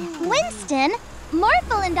money. Winston,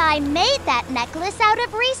 Morphle and I made that necklace out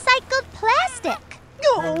of recycled plastic.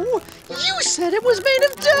 Oh, you said it was made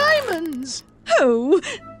of diamonds. Oh,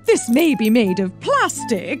 this may be made of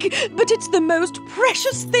plastic, but it's the most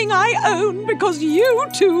precious thing I own because you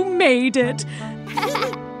two made it.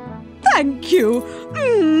 Thank you.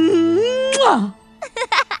 Mwah!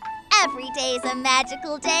 Every day's a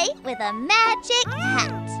magical day with a magic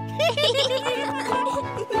hat.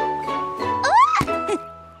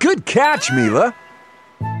 Good catch, Mila.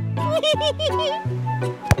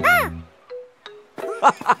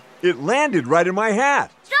 It landed right in my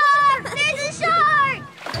hat. Shark! There's a shark!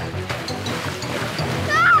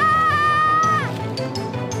 Ah!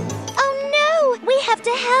 Oh no! We have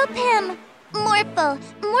to help him! Morphle,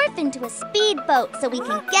 morph into a speedboat so we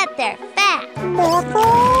can get there fast. Morphle!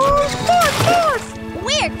 Morph!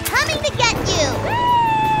 We're coming to get you!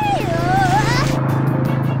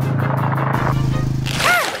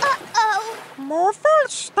 Uh-oh! Morphle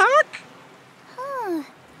stuck? Huh.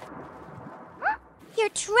 You're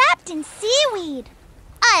trapped in seaweed.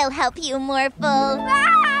 I'll help you, Morphle.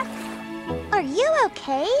 Ah! Are you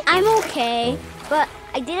okay? I'm okay, but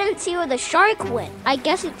I didn't see where the shark went. I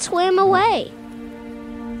guess it swam away.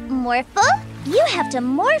 Morphle, you have to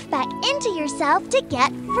morph back into yourself to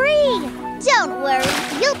get free. Don't worry,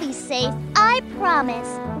 you'll be safe, I promise.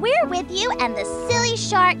 We're with you and the silly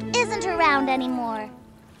shark isn't around anymore.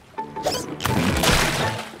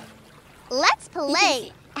 Let's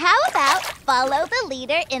play. How about follow the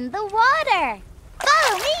leader in the water?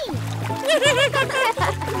 Follow me.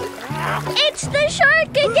 It's the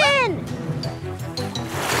shark again!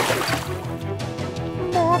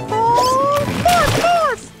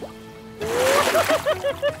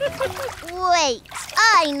 Wait,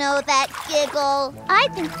 I know that giggle. I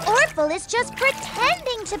think Orphle is just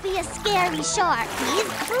pretending to be a scary shark. He's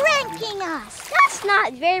pranking us. That's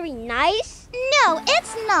not very nice. No,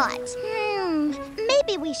 it's not.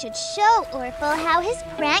 Maybe we should show Orphle how his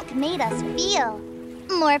prank made us feel.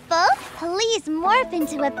 Morphle, please morph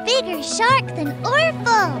into a bigger shark than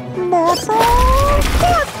Orphle. Morphle!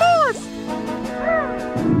 Morphle!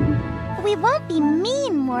 We won't be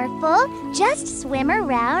mean, Morphle. Just swim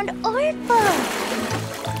around Orphle.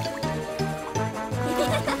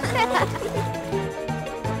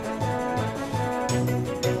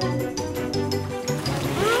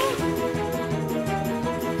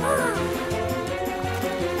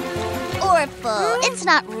 Orphle, it's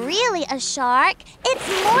not really a shark. It's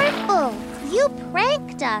Morphle. You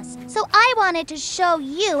pranked us, so I wanted to show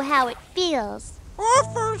you how it feels.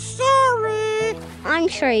 Orphle, sorry. I'm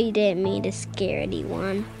sure you didn't mean to scare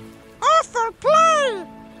anyone. Orphle, play.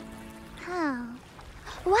 Oh.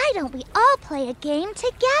 Why don't we all play a game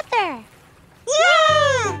together?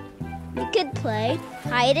 Yeah! We could play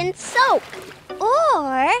hide and soak.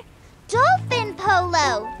 Or dolphin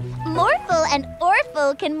polo. Morphle and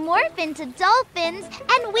Orphle can morph into dolphins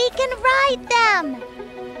and we can ride them.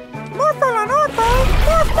 Morphle and Orphle,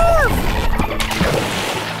 morph, morph!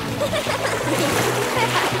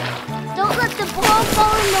 Don't let the ball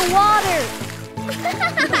fall in the water.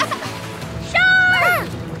 Shark!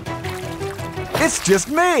 It's just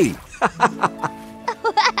me.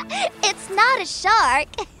 It's not a shark.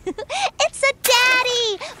 It's a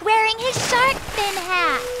daddy wearing his shark fin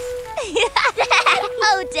hat.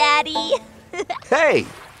 Oh, Daddy. Hey,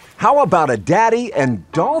 how about a daddy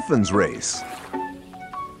and dolphins race?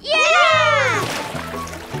 Yeah!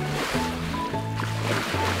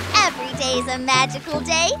 Every day's a magical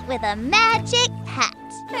day with a magic pet.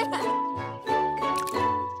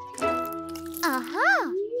 Uh-huh.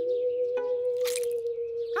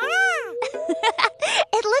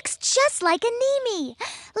 It looks just like a Nemi.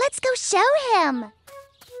 Let's go show him.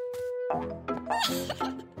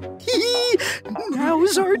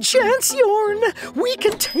 Now's our chance, Yorn. We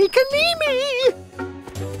can take a Nemi.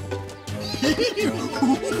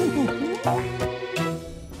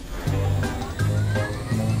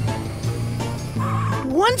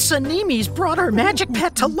 Once a Nemi's brought our magic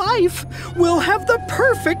pet to life, we'll have the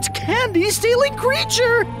perfect candy-stealing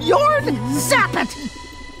creature. Yorn, zap it.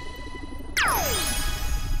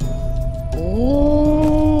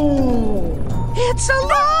 Oh, it's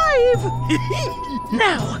alive!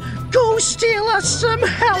 Now, go steal us some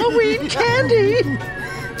Halloween candy!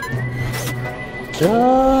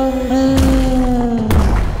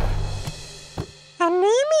 A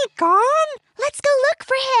Nemi gone? Let's go look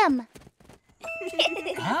for him.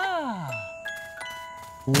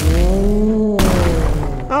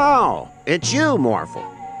 Oh, it's you, Morphle.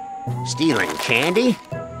 Stealing candy?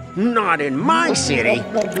 Not in my city.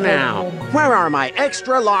 Now, where are my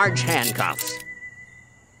extra-large handcuffs?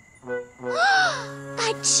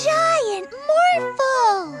 A giant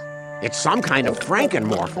Morphle! It's some kind of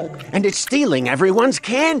Franken-Morphle, and it's stealing everyone's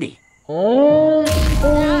candy. Morphle!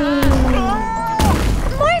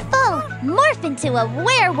 Morph into a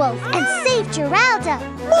werewolf and save Geralda!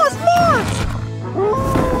 Morph, morph!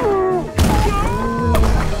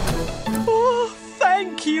 Oh,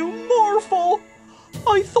 thank you, Morphle.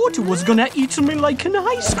 I thought it was gonna eat me like an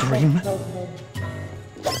ice cream.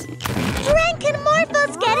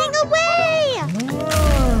 Morphle's getting away!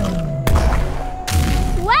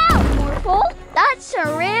 Wow, Morphle! That's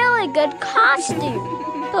a really good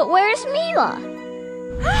costume. But where's Mila?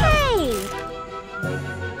 Hey!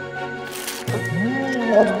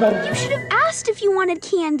 You should have asked if you wanted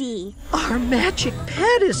candy. Our magic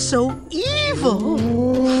pet is so evil.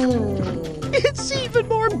 It's even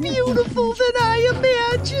more beautiful than I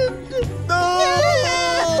imagined.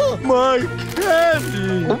 No! My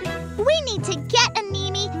candy! We need to get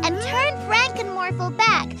Animi and turn Frank and Morphle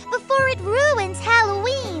back before it ruins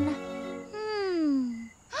Halloween.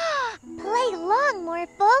 Play along,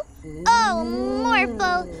 Morphle. Oh,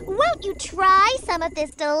 Morphle, won't you try some of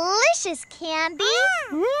this delicious candy?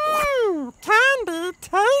 Candy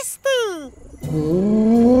tasty!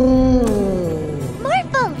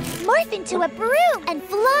 Morphle, morph into a broom and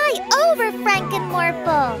fly over Frank and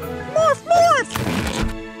Morphle. Morph, morph!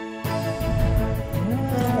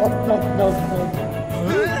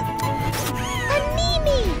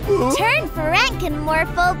 Animi, turn Frank and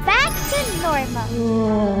Morphle back to normal.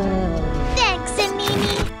 Thanks,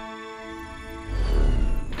 Animi.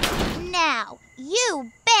 Now,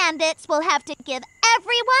 you bandits will have to give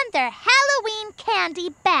everyone their Halloween candy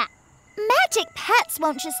back. Magic pets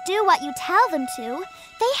won't just do what you tell them to.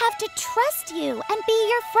 They have to trust you and be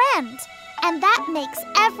your friend. And that makes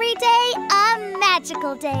every day a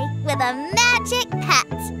magical day with a magic pet.